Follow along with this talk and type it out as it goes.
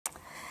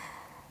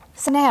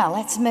So now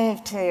let's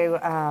move to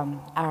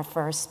our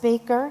first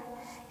speaker.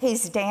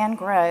 He's Dan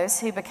Gross,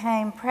 who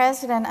became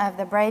president of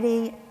the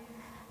Brady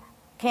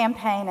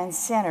Campaign and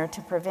Center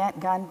to Prevent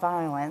Gun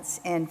Violence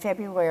in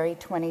February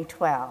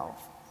 2012.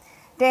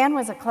 Dan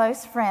was a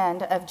close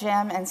friend of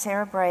Jim and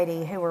Sarah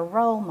Brady, who were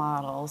role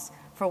models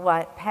for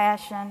what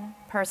passion,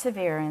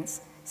 perseverance,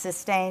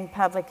 sustained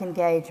public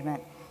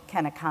engagement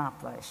can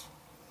accomplish.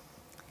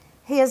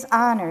 He is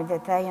honored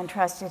that they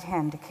entrusted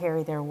him to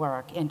carry their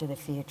work into the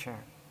future.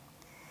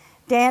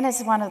 Dan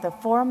is one of the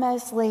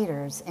foremost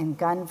leaders in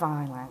gun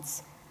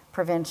violence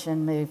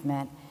prevention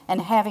movement,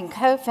 and having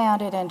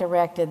co-founded and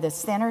directed the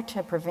Center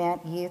to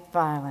Prevent Youth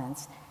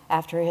Violence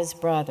after his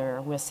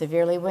brother was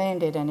severely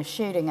wounded in a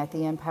shooting at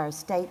the Empire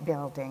State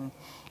Building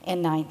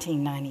in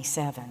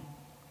 1997.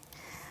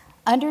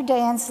 Under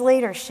Dan's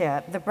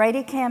leadership, the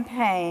Brady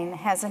Campaign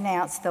has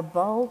announced the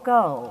bold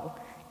goal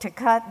to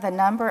cut the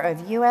number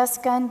of U.S.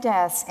 gun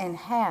deaths in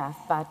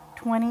half by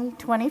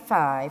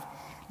 2025,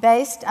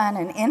 based on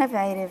an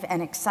innovative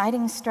and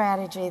exciting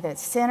strategy that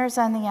centers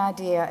on the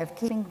idea of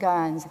keeping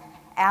guns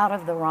out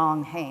of the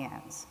wrong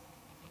hands.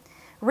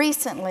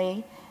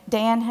 Recently,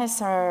 Dan has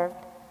served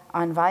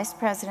on Vice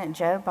President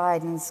Joe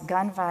Biden's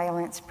Gun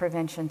Violence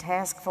Prevention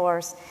Task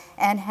Force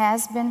and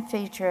has been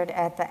featured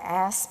at the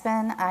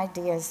Aspen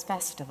Ideas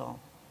Festival.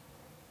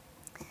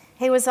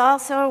 He was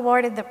also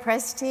awarded the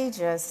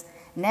prestigious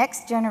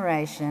Next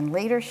Generation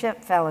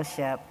Leadership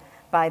Fellowship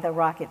by the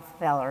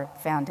Rockefeller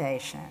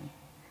Foundation.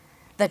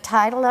 The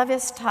title of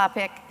his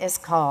topic is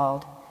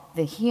called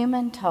The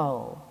Human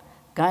Toll,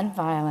 Gun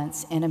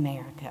Violence in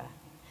America.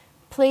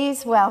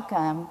 Please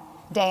welcome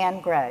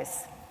Dan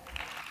Gross.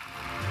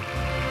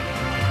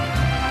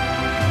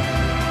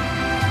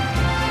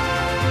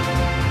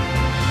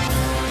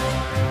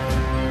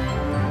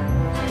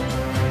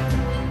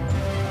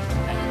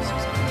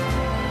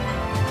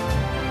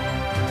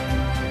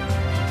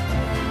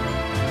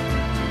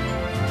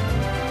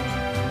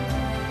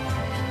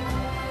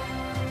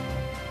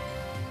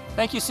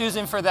 Thank you,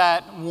 Susan, for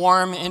that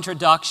warm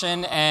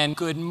introduction, and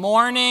good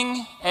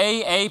morning,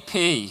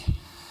 AAP.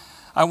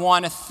 I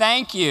want to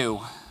thank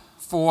you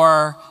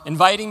for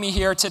inviting me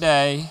here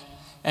today,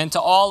 and to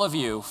all of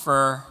you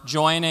for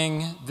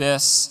joining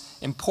this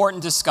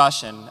important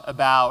discussion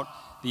about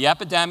the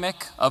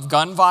epidemic of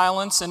gun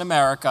violence in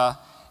America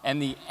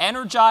and the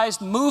energized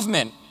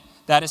movement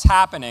that is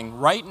happening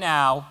right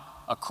now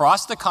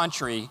across the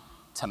country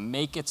to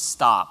make it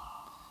stop.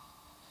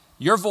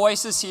 Your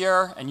voices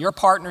here and your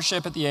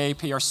partnership at the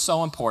AAP are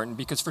so important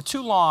because for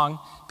too long,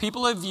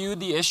 people have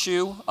viewed the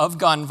issue of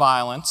gun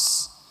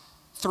violence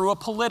through a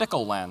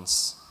political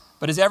lens.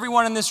 But as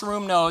everyone in this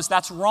room knows,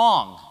 that's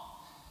wrong.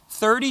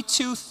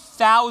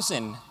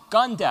 32,000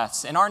 gun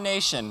deaths in our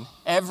nation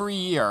every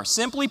year.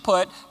 Simply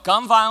put,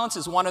 gun violence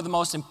is one of the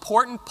most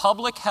important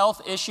public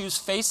health issues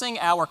facing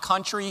our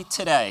country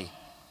today.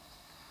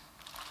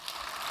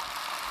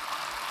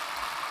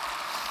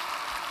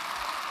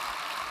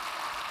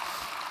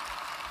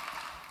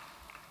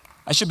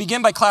 I should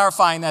begin by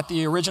clarifying that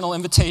the original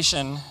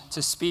invitation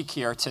to speak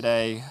here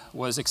today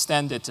was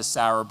extended to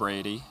Sarah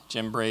Brady,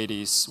 Jim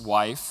Brady's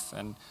wife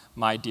and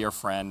my dear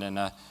friend, and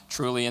a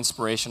truly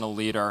inspirational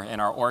leader in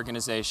our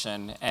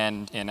organization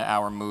and in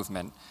our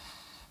movement.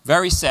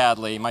 Very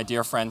sadly, my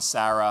dear friend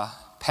Sarah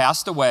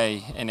passed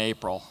away in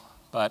April,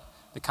 but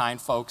the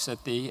kind folks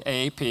at the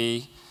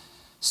AAP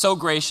so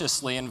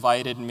graciously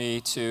invited me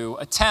to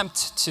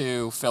attempt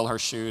to fill her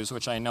shoes,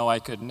 which I know I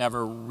could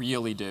never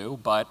really do,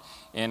 but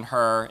in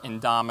her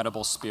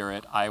indomitable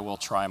spirit, I will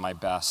try my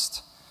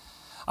best.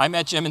 I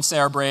met Jim and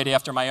Sarah Brady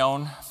after my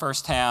own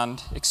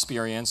firsthand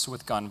experience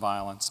with gun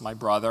violence. My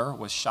brother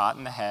was shot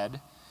in the head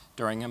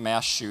during a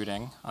mass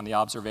shooting on the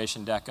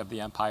observation deck of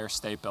the Empire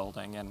State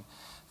Building in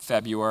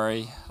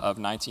February of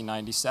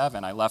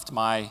 1997. I left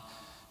my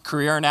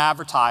career in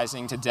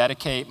advertising to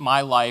dedicate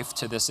my life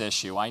to this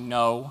issue. I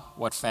know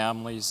what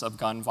families of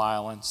gun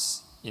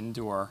violence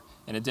endure.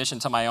 In addition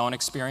to my own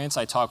experience,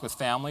 I talk with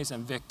families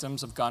and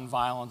victims of gun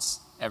violence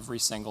every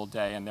single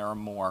day, and there are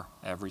more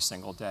every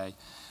single day.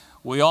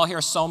 We all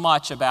hear so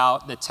much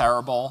about the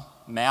terrible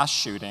mass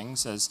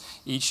shootings as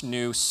each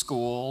new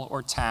school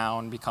or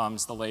town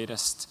becomes the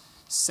latest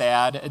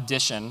sad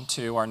addition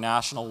to our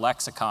national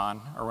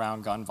lexicon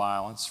around gun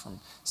violence, from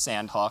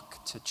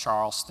Sandhook to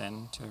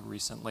Charleston to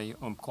recently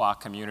Umpqua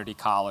Community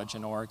College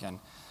in Oregon.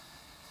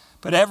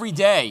 But every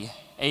day,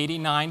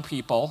 89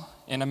 people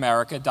in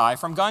America die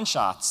from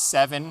gunshots,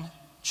 7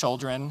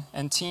 children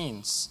and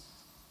teens.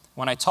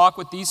 When I talk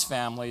with these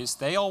families,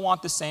 they all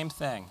want the same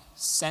thing: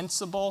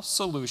 sensible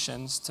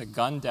solutions to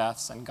gun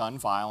deaths and gun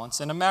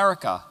violence in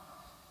America.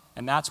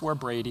 And that's where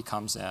Brady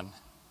comes in.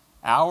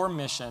 Our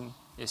mission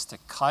is to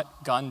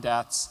cut gun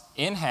deaths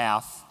in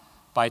half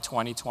by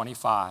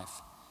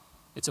 2025.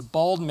 It's a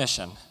bold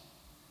mission,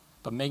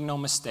 but make no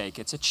mistake,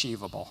 it's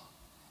achievable.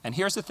 And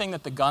here's the thing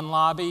that the gun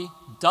lobby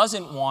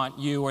doesn't want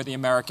you or the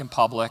American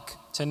public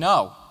to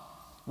know.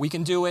 We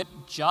can do it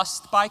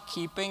just by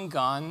keeping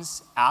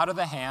guns out of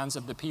the hands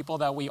of the people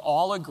that we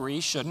all agree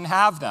shouldn't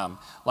have them,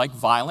 like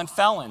violent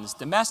felons,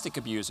 domestic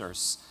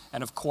abusers,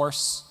 and of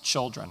course,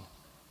 children.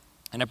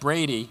 And at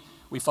Brady,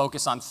 we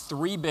focus on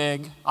 3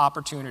 big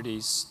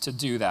opportunities to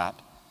do that,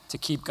 to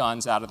keep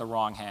guns out of the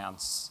wrong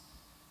hands.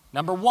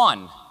 Number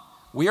 1,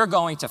 we are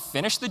going to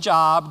finish the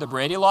job the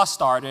Brady Law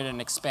started and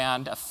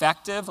expand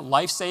effective,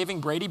 life-saving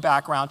Brady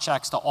background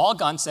checks to all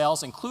gun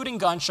sales, including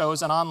gun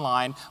shows and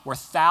online, where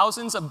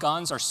thousands of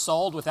guns are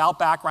sold without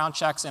background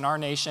checks in our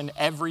nation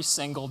every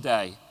single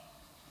day.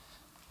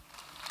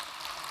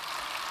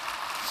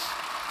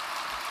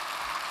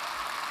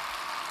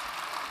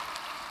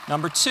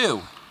 Number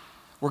 2,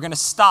 we're going to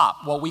stop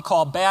what we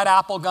call bad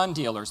apple gun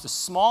dealers, the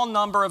small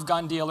number of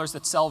gun dealers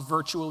that sell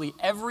virtually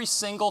every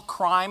single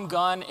crime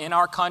gun in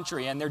our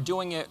country, and they're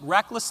doing it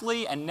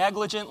recklessly and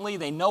negligently.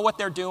 They know what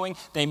they're doing.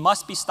 They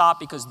must be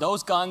stopped because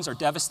those guns are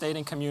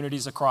devastating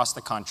communities across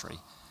the country.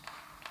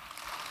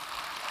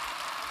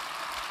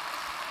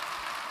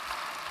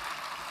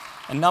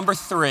 And number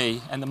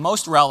 3, and the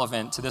most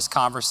relevant to this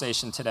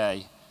conversation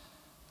today,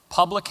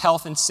 public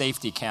health and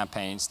safety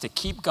campaigns to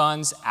keep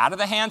guns out of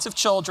the hands of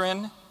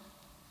children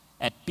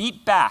and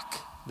beat back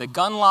the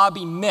gun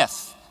lobby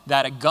myth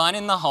that a gun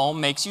in the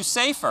home makes you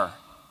safer.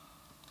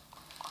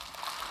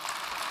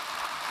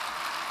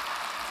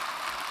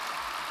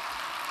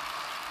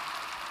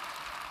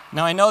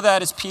 Now, I know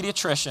that as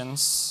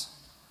pediatricians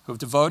who've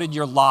devoted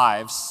your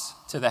lives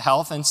to the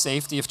health and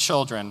safety of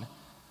children,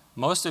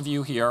 most of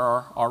you here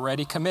are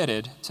already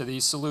committed to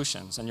these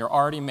solutions, and you're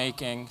already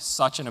making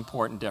such an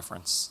important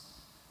difference.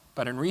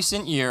 But in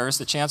recent years,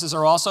 the chances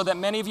are also that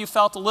many of you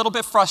felt a little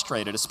bit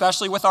frustrated,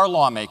 especially with our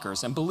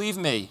lawmakers. And believe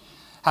me,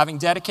 having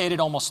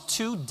dedicated almost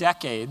 2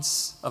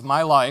 decades of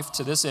my life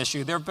to this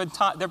issue, there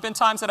have been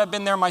times that I've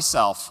been there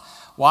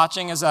myself,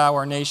 watching as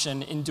our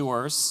nation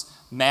endures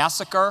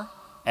massacre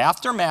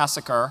after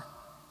massacre,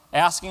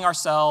 asking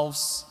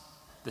ourselves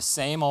the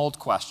same old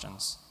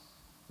questions.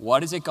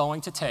 What is it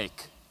going to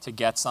take to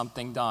get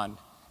something done?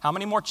 How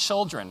many more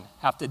children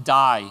have to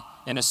die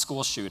in a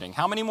school shooting?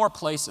 How many more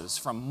places,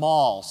 from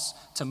malls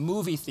to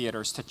movie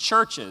theaters to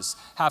churches,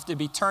 have to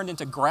be turned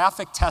into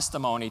graphic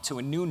testimony to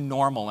a new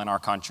normal in our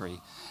country?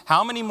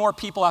 How many more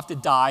people have to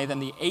die than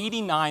the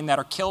 89 that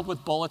are killed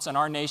with bullets in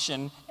our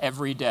nation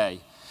every day?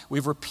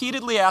 We've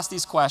repeatedly asked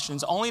these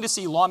questions only to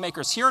see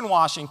lawmakers here in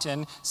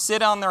Washington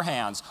sit on their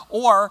hands,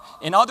 or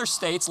in other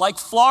states like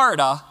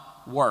Florida,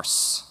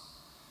 worse.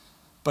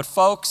 But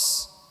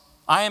folks,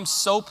 I am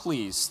so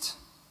pleased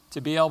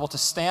to be able to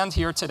stand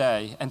here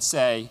today and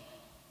say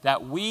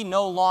that we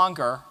no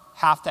longer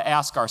have to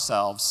ask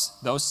ourselves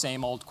those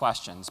same old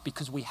questions,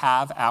 because we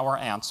have our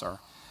answer.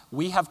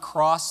 We have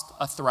crossed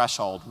a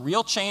threshold.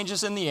 Real change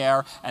is in the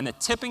air, and the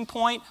tipping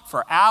point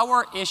for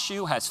our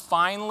issue has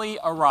finally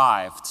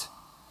arrived.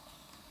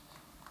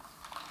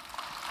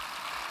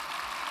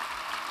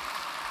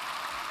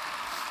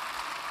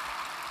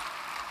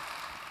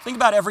 Think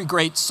about every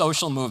great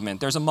social movement.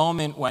 There's a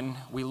moment when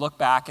we look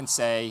back and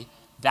say,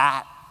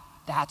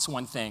 that's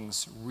when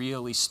things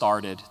really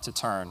started to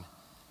turn.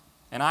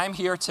 And I'm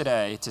here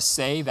today to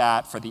say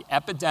that for the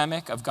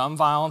epidemic of gun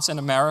violence in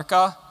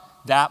America,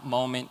 that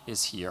moment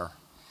is here.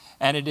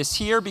 And it is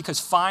here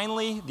because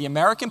finally the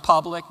American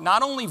public,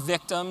 not only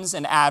victims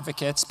and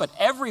advocates, but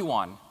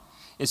everyone,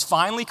 is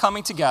finally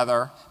coming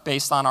together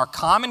based on our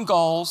common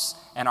goals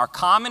and our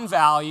common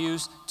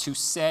values to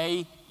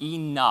say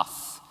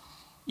enough.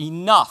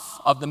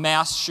 Enough of the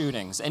mass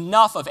shootings,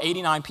 enough of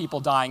 89 people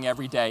dying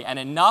every day, and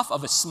enough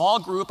of a small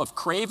group of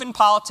craven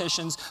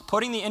politicians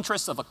putting the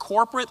interests of a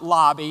corporate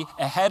lobby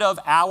ahead of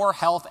our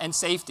health and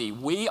safety.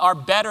 We are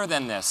better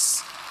than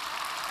this.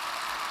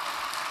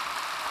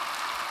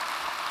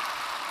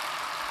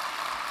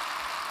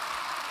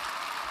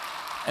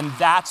 And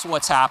that's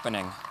what's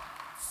happening,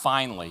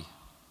 finally,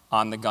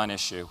 on the gun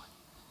issue.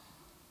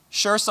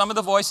 Sure, some of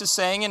the voices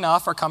saying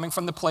enough are coming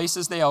from the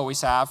places they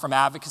always have, from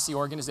advocacy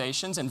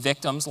organizations and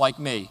victims like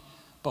me.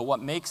 But what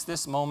makes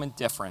this moment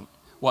different,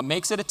 what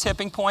makes it a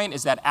tipping point,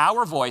 is that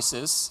our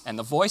voices, and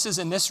the voices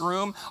in this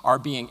room, are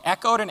being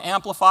echoed and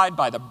amplified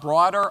by the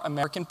broader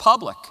American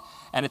public.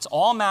 And it's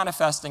all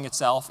manifesting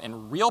itself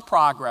in real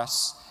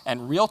progress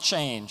and real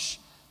change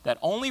that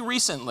only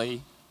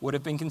recently would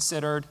have been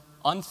considered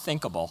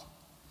unthinkable.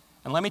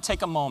 And let me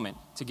take a moment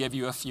to give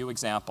you a few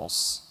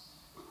examples.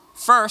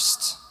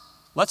 First,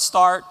 let's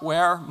start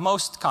where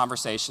most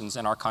conversations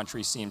in our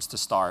country seems to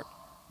start,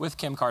 with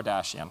Kim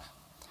Kardashian.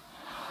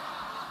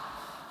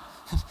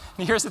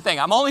 Here's the thing,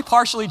 I'm only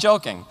partially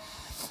joking.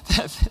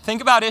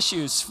 Think about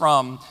issues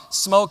from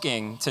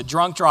smoking to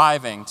drunk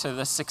driving to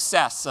the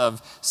success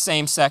of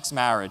same-sex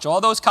marriage. All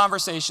those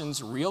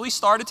conversations really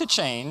started to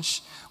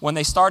change when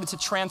they started to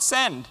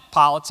transcend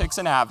politics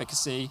and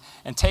advocacy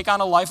and take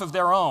on a life of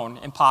their own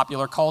in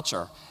popular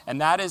culture.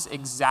 And that is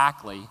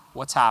exactly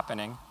what's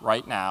happening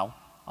right now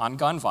on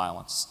gun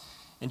violence.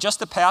 In just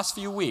the past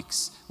few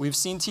weeks, we've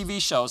seen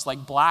TV shows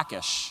like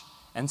Blackish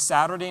and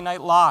Saturday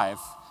Night Live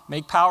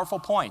make powerful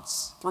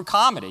points through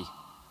comedy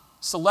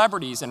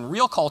Celebrities and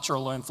real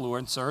cultural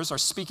influencers are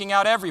speaking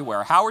out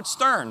everywhere. Howard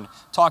Stern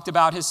talked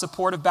about his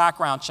support of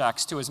background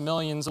checks to his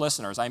millions of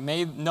listeners. I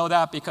may know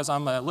that because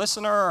I'm a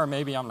listener, or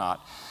maybe I'm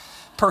not.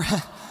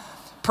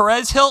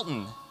 Perez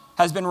Hilton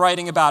has been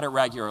writing about it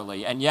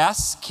regularly. And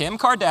yes, Kim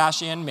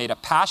Kardashian made a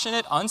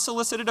passionate,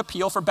 unsolicited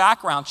appeal for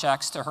background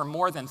checks to her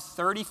more than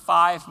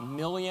 35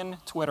 million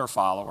Twitter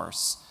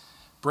followers.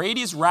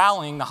 Brady's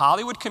rallying the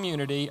Hollywood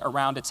community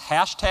around its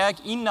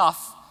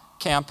 #Enough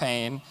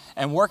campaign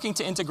and working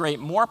to integrate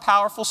more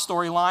powerful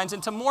storylines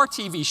into more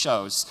TV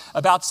shows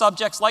about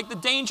subjects like the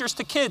dangers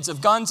to kids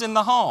of guns in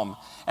the home.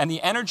 And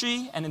the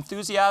energy and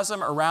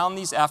enthusiasm around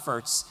these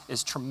efforts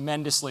is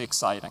tremendously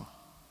exciting.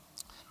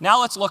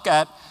 Now let's look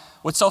at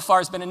what so far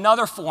has been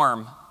another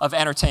form of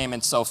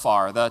entertainment so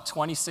far, the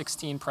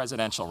 2016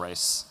 presidential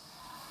race.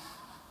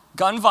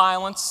 Gun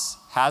violence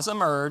has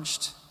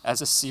emerged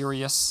as a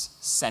serious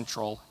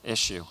central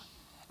issue,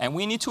 and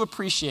we need to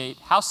appreciate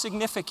how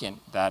significant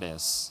that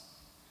is.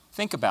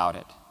 Think about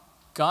it.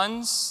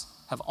 Guns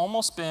have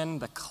almost been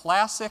the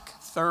classic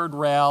third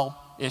rail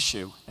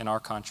issue in our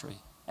country.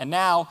 And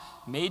now,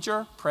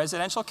 major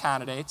presidential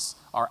candidates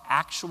are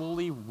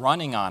actually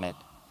running on it.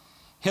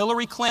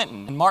 Hillary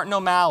Clinton and Martin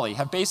O'Malley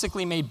have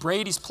basically made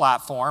Brady's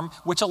platform,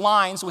 which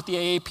aligns with the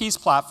AAP's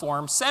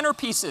platform,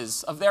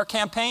 centerpieces of their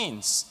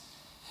campaigns.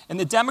 In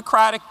the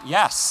Democratic,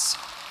 yes.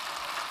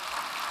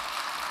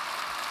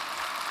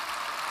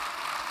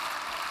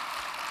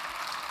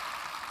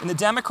 In the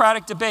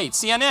Democratic debate,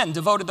 CNN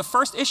devoted the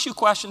first issue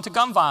question to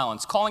gun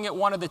violence, calling it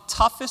one of the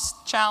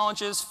toughest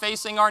challenges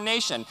facing our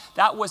nation.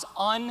 That was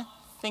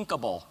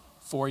unthinkable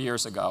 4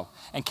 years ago.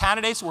 And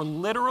candidates were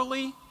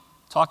literally,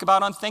 talk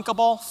about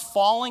unthinkable,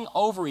 falling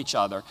over each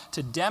other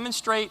to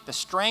demonstrate the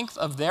strength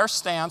of their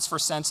stance for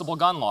sensible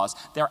gun laws.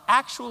 They're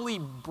actually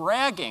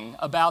bragging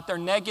about their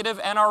negative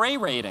NRA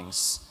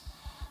ratings.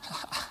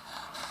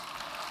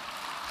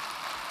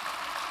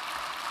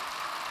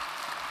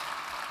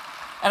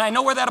 And I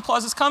know where that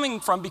applause is coming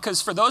from, because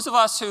for those of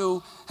us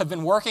who have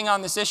been working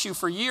on this issue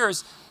for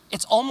years,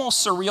 it's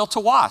almost surreal to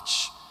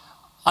watch.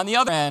 On the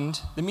other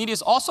end, the media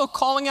is also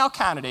calling out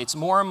candidates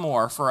more and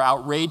more for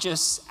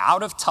outrageous,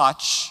 out of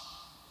touch,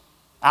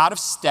 out of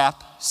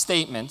step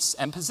statements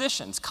and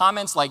positions.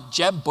 Comments like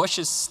Jeb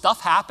Bush's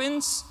 "stuff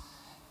happens"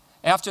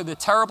 after the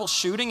terrible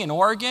shooting in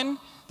Oregon,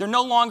 they're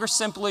no longer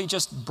simply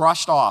just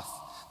brushed off.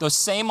 Those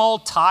same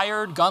old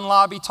tired gun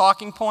lobby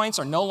talking points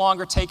are no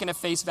longer taken at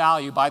face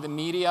value by the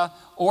media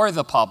or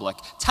the public.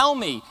 Tell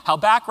me how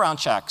background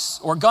checks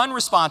or gun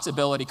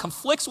responsibility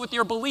conflicts with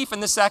your belief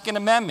in the Second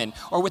Amendment,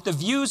 or with the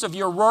views of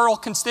your rural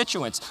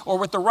constituents, or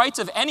with the rights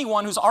of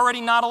anyone who's already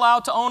not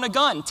allowed to own a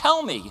gun.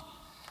 Tell me.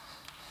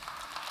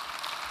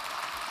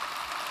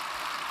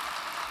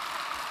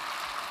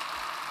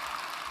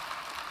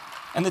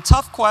 And the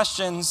tough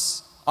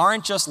questions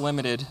aren't just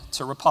limited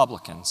to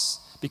Republicans.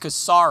 Because,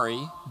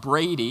 sorry,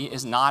 Brady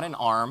is not an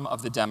arm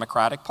of the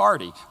Democratic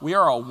Party. We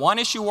are a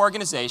one-issue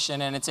organization,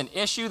 and it's an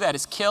issue that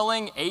is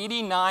killing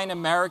 89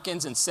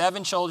 Americans and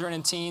 7 children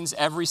and teens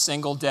every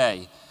single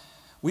day.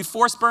 We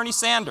forced Bernie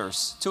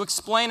Sanders to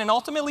explain and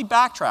ultimately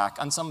backtrack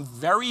on some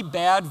very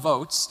bad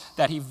votes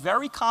that he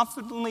very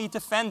confidently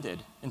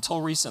defended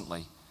until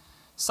recently.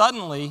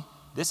 Suddenly,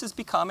 this has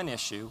become an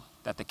issue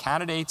that the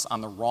candidates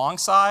on the wrong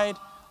side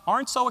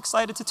aren't so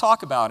excited to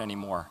talk about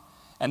anymore.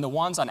 And the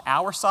ones on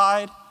our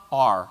side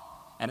are.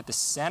 And at the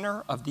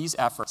center of these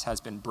efforts has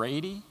been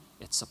Brady,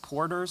 its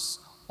supporters,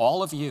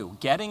 all of you,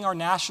 getting our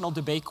national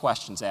debate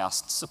questions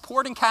asked,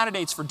 supporting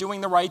candidates for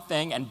doing the right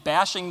thing and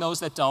bashing those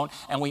that don't.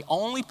 And we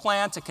only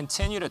plan to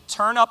continue to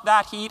turn up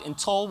that heat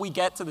until we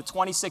get to the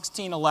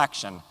 2016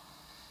 election.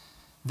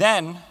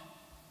 Then,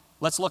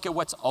 let's look at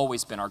what's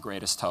always been our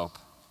greatest hope: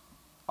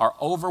 our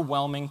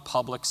overwhelming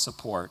public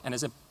support. And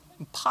as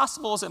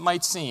impossible as it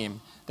might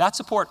seem, that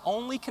support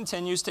only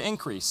continues to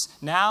increase.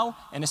 Now,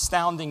 an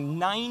astounding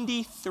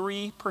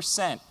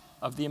 93%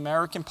 of the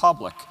American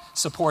public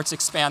supports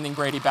expanding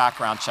Brady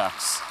background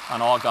checks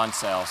on all gun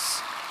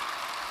sales.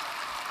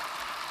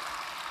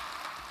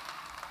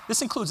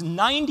 This includes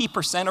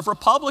 90% of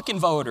Republican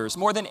voters,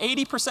 more than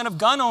 80% of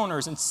gun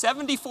owners, and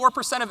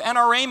 74% of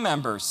NRA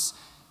members.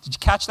 Did you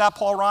catch that,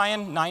 Paul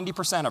Ryan?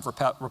 90% of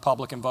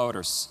Republican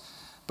voters.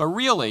 But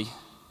really,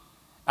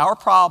 our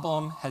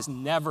problem has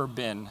never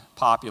been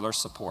popular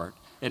support.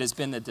 It has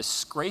been the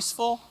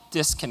disgraceful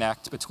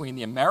disconnect between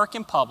the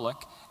American public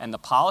and the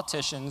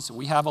politicians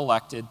we have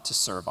elected to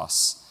serve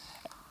us.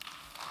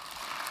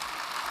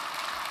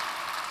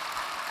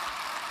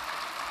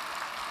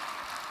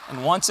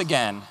 And once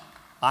again,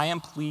 I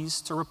am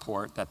pleased to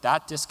report that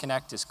that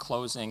disconnect is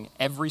closing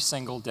every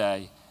single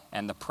day,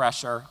 and the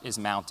pressure is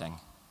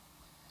mounting.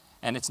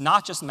 And it's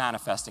not just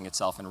manifesting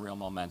itself in real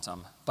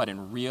momentum, but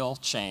in real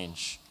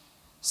change.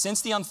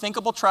 Since the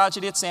unthinkable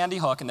tragedy at Sandy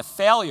Hook and the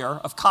failure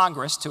of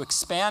Congress to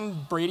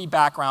expand Brady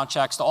background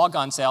checks to all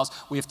gun sales,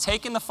 we have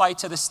taken the fight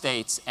to the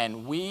states,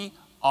 and we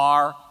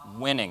are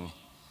winning.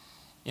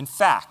 In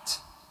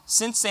fact,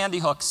 Since Sandy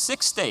Hook,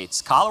 6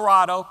 states,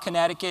 Colorado,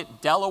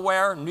 Connecticut,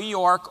 Delaware, New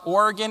York,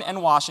 Oregon,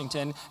 and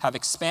Washington, have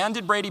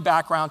expanded Brady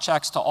background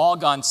checks to all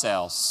gun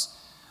sales.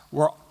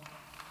 We're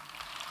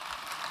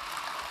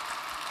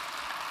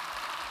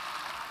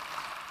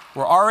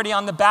already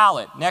on the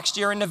ballot next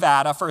year in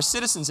Nevada for a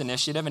citizens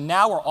initiative, and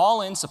now we're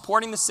all in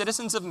supporting the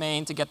citizens of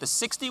Maine to get the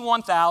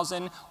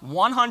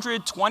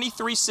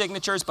 61,123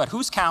 signatures, but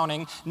who's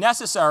counting,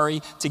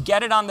 necessary to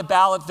get it on the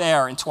ballot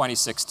there in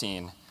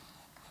 2016.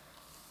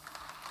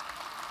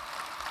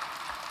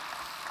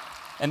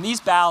 And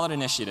these ballot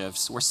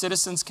initiatives, where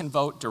citizens can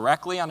vote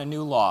directly on a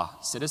new law,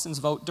 citizens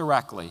vote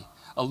directly,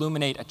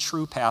 illuminate a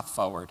true path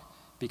forward,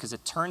 because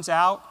it turns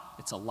out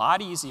it's a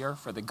lot easier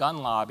for the gun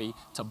lobby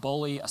to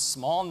bully a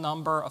small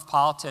number of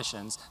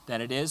politicians than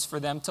it is for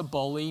them to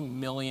bully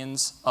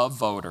millions of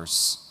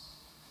voters.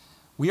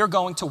 We are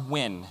going to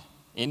win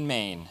in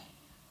Maine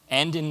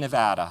and in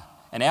Nevada.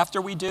 And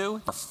after we do,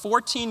 there are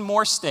 14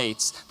 more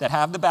states that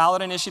have the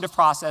ballot initiative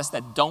process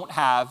that don't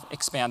have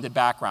expanded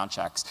background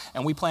checks.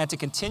 And we plan to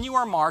continue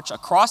our march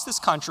across this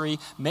country,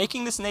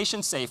 making this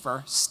nation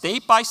safer,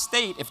 state by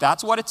state, if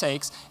that's what it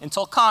takes,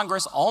 until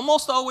Congress,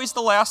 almost always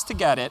the last to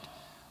get it,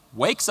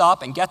 wakes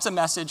up and gets a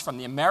message from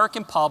the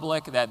American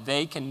public that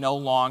they can no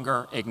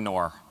longer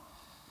ignore.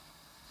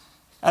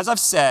 As I've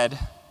said,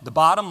 the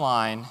bottom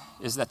line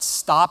is that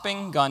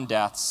stopping gun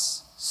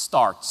deaths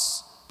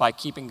starts by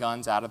keeping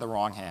guns out of the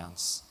wrong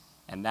hands.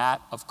 And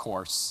that, of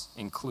course,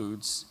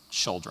 includes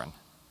children.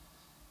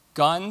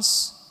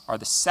 Guns are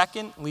the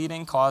second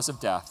leading cause of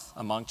death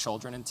among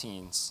children and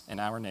teens in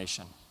our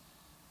nation.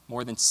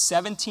 More than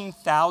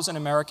 17,000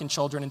 American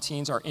children and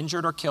teens are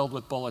injured or killed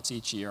with bullets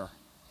each year.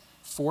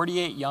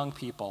 48 young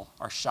people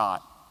are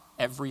shot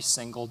every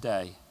single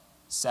day.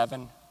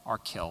 7 are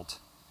killed.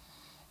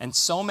 And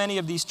so many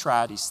of these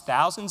tragedies,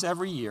 thousands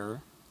every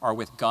year, are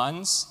with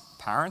guns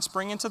parents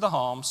bring into the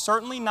home,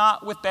 certainly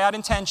not with bad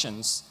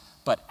intentions,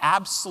 but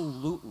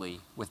absolutely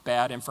with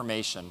bad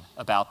information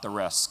about the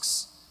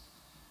risks.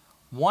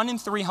 1 in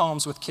 3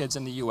 homes with kids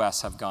in the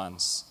US have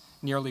guns.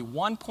 Nearly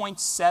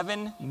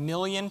 1.7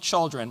 million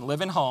children live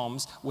in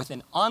homes with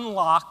an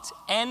unlocked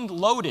and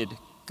loaded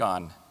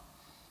gun.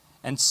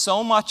 And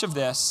so much of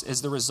this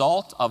is the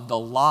result of the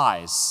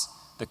lies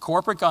the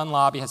corporate gun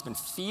lobby has been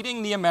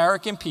feeding the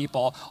American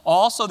people,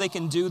 all so they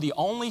can do the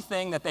only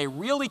thing that they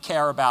really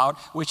care about,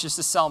 which is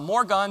to sell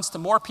more guns to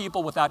more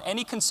people without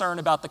any concern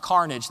about the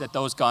carnage that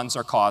those guns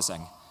are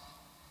causing.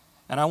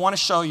 And I want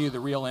to show you the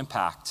real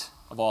impact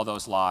of all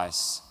those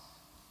lies.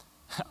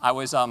 I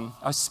was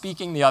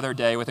speaking the other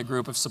day with a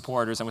group of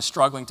supporters and was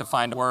struggling to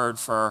find a word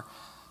for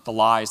the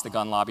lies the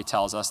gun lobby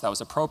tells us that was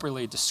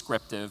appropriately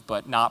descriptive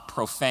but not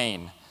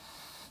profane.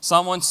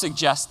 Someone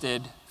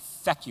suggested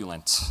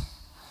feculent.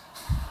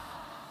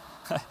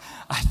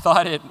 I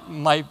thought it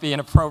might be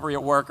an appropriate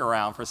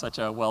workaround for such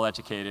a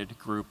well-educated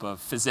group of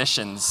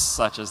physicians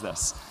such as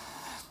this.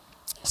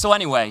 So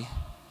anyway,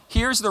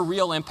 here's the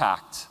real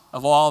impact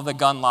of all the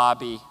gun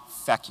lobby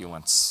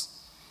feculence.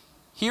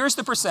 Here's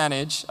the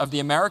percentage of the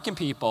American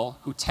people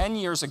who 10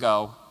 years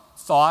ago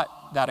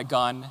thought that a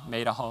gun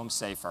made a home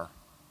safer.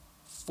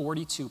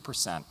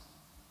 42%.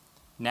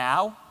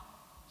 Now,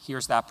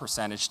 here's that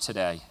percentage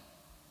today.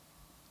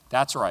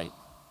 That's right.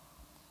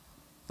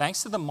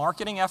 Thanks to the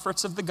marketing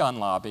efforts of the gun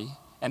lobby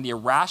and the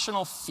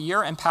irrational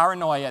fear and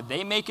paranoia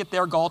they make it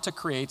their goal to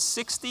create,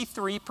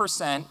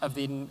 63% of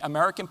the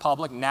American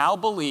public now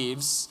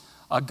believes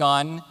a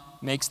gun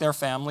makes their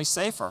family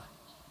safer.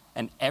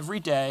 And every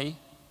day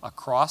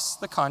across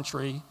the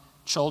country,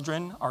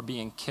 children are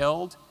being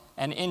killed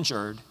and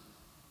injured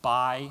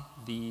by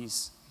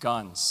these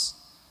guns.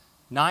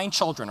 9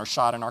 children are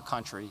shot in our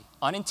country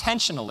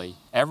unintentionally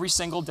every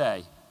single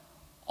day,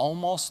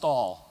 almost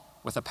all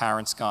with a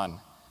parent's gun.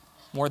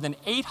 More than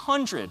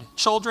 800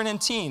 children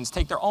and teens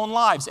take their own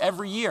lives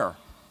every year,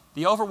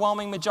 the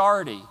overwhelming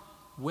majority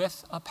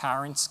with a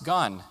parent's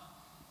gun.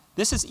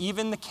 This is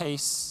even the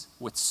case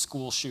with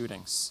school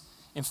shootings.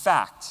 In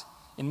fact,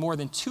 in more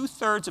than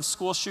 2/3 of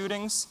school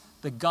shootings,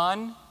 the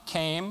gun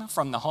came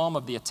from the home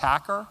of the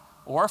attacker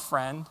or a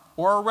friend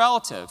or a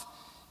relative.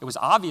 It was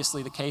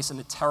obviously the case in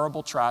the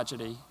terrible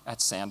tragedy at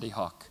Sandy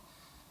Hook.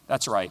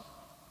 That's right.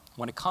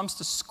 When it comes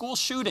to school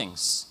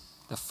shootings,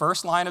 the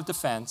first line of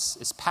defense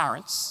is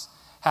parents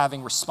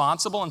having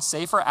responsible and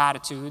safer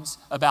attitudes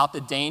about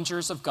the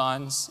dangers of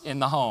guns in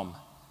the home.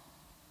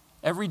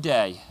 Every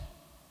day,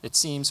 it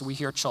seems we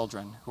hear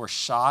children who are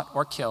shot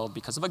or killed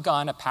because of a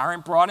gun a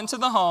parent brought into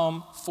the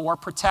home for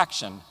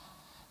protection.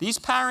 These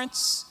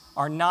parents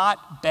are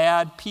not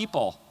bad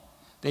people.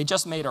 They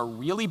just made a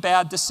really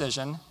bad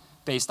decision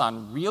based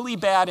on really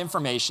bad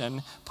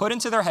information put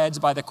into their heads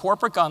by the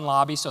corporate gun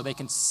lobby so they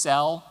can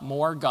sell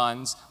more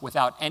guns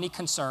without any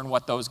concern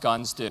what those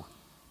guns do.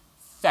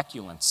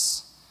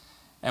 Feculence.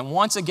 And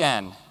once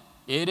again,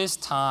 it is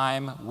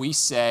time we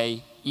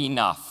say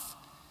enough.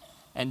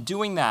 And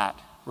doing that,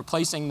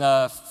 replacing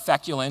the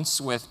feculence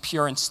with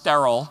pure and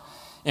sterile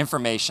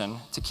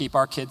information to keep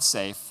our kids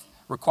safe,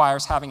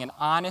 requires having an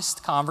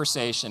honest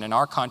conversation in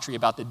our country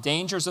about the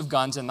dangers of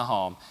guns in the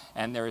home.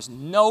 And there is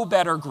no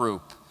better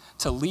group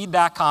to lead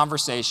that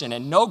conversation,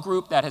 and no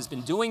group that has been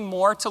doing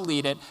more to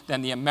lead it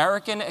than the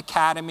American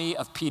Academy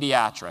of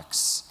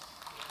Pediatrics.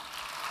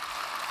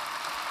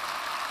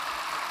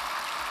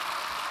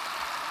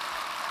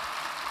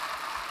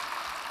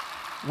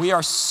 We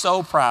are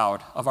so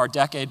proud of our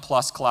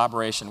decade-plus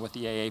collaboration with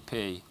the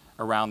AAP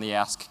around the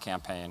Ask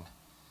campaign.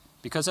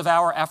 Because of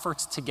our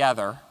efforts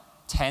together,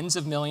 tens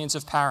of millions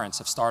of parents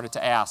have started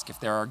to ask if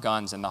there are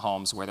guns in the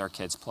homes where their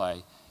kids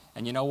play.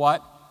 And you know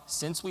what?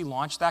 Since we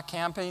launched that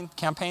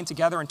campaign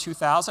together in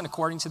 2000,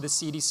 according to the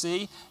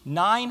CDC,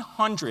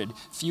 900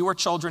 fewer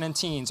children and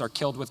teens are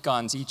killed with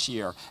guns each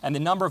year. And the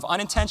number of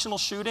unintentional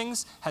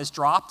shootings has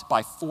dropped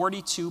by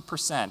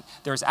 42%.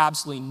 There's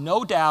absolutely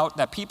no doubt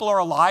that people are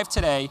alive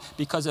today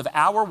because of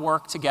our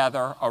work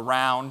together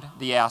around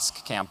the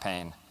Ask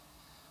campaign.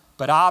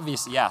 But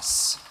obviously,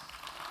 yes.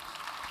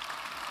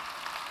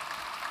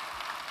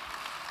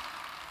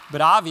 But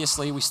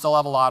obviously, we still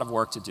have a lot of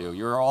work to do.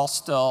 You're all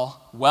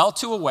still well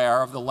too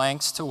aware of the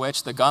lengths to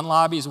which the gun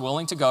lobby is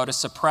willing to go to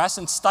suppress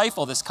and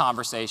stifle this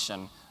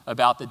conversation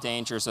about the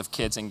dangers of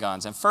kids and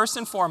guns. And first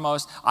and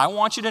foremost, I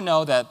want you to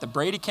know that the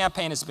Brady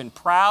campaign has been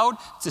proud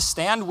to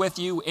stand with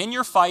you in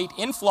your fight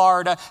in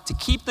Florida to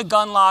keep the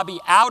gun lobby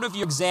out of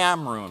your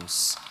exam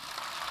rooms.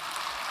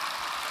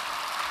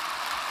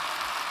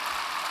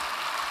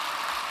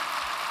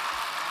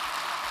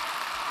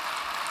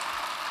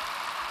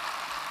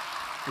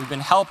 We've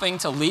been helping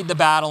to lead the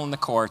battle in the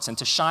courts and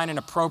to shine an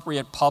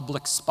appropriate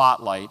public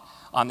spotlight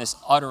on this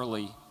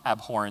utterly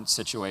abhorrent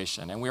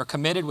situation. And we are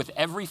committed with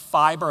every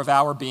fiber of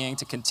our being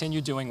to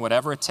continue doing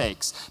whatever it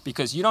takes,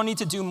 because you don't need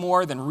to do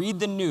more than read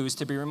the news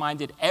to be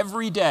reminded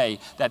every day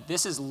that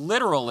this is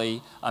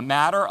literally a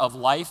matter of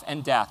life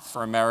and death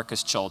for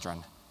America's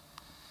children.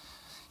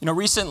 You know,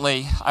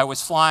 recently I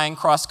was flying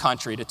cross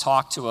country to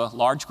talk to a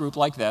large group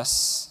like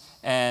this,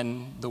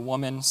 and the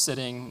woman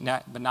sitting,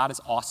 but not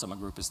as awesome a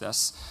group as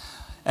this,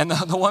 and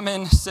the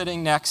woman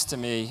sitting next to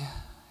me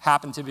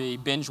happened to be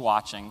binge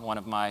watching one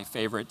of my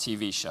favorite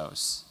TV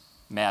shows,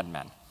 Mad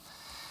Men.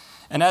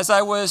 And as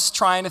I was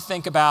trying to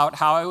think about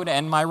how I would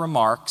end my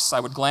remarks, I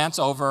would glance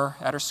over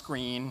at her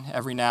screen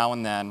every now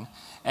and then,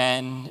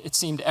 and it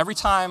seemed every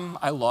time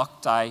I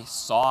looked, I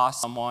saw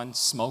someone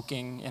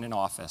smoking in an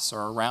office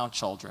or around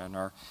children,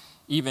 or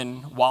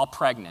even while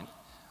pregnant,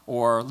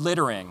 or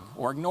littering,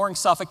 or ignoring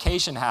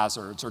suffocation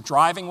hazards, or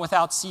driving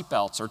without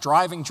seatbelts, or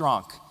driving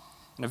drunk.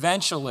 And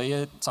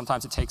eventually,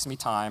 sometimes it takes me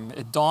time,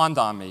 it dawned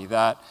on me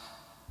that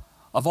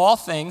of all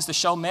things, the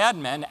show Mad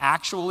Men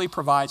actually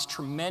provides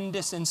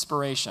tremendous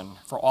inspiration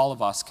for all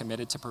of us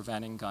committed to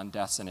preventing gun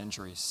deaths and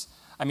injuries.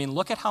 I mean,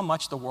 look at how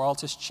much the world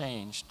has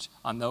changed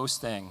on those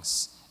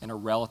things in a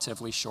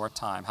relatively short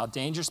time. How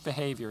dangerous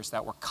behaviors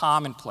that were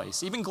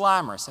commonplace, even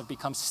glamorous, have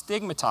become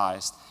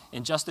stigmatized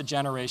in just a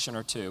generation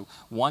or two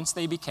once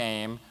they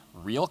became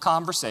real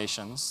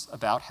conversations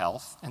about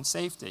health and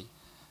safety.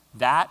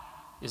 That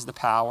is the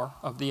power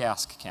of the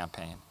Ask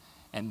campaign.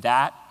 And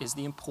that is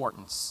the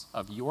importance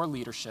of your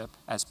leadership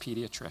as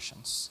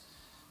pediatricians.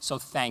 So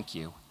thank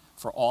you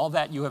for all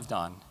that you have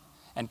done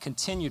and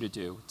continue to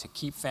do to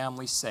keep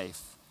families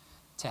safe,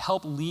 to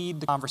help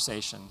lead the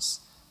conversations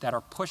that are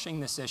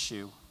pushing this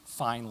issue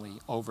finally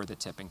over the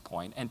tipping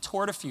point and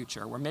toward a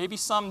future where maybe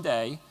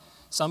someday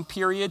some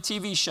period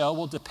TV show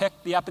will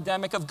depict the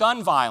epidemic of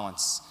gun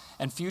violence,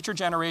 and future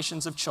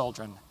generations of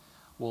children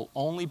will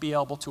only be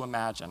able to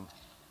imagine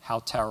how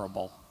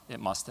terrible it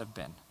must have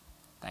been.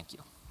 Thank you.